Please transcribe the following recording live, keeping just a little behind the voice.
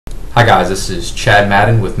Hi guys, this is Chad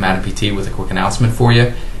Madden with Madden PT with a quick announcement for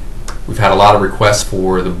you. We've had a lot of requests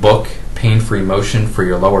for the book, Pain-Free Motion for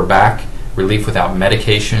Your Lower Back, Relief Without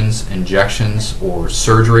Medications, Injections, or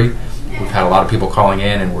Surgery. We've had a lot of people calling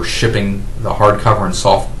in and we're shipping the hardcover and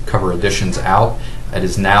softcover editions out. It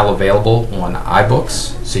is now available on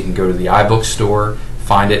iBooks, so you can go to the iBooks store,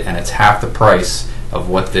 find it, and it's half the price of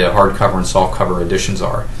what the hardcover and softcover editions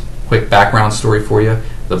are. Quick background story for you.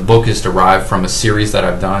 The book is derived from a series that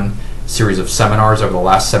I've done, a series of seminars over the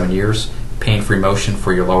last 7 years, Pain-Free Motion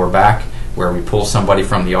for Your Lower Back, where we pull somebody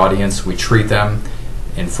from the audience, we treat them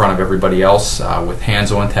in front of everybody else with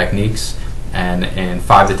hands-on techniques, and in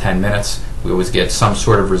 5 to 10 minutes we always get some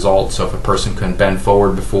sort of result. So if a person couldn't bend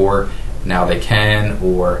forward before, now they can,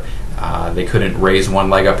 or they couldn't raise one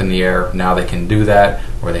leg up in the air, now they can do that,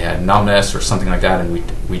 or they had numbness or something like that, and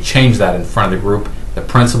we change that in front of the group. The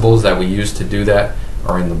principles that we use to do that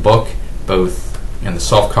are in the book, both in the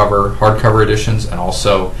softcover, hardcover editions, and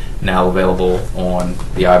also now available on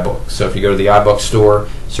the iBook. So if you go to the iBook store,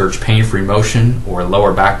 search Pain-Free Motion or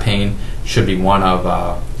Lower Back Pain, should be one of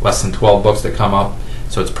less than 12 books that come up,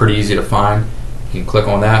 so it's pretty easy to find. You can click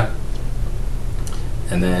on that,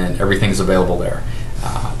 and then everything's available there.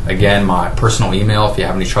 Again, my personal email, if you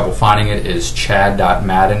have any trouble finding it, is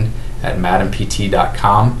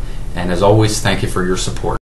chad.madden@maddenpt.com. And as always, thank you for your support.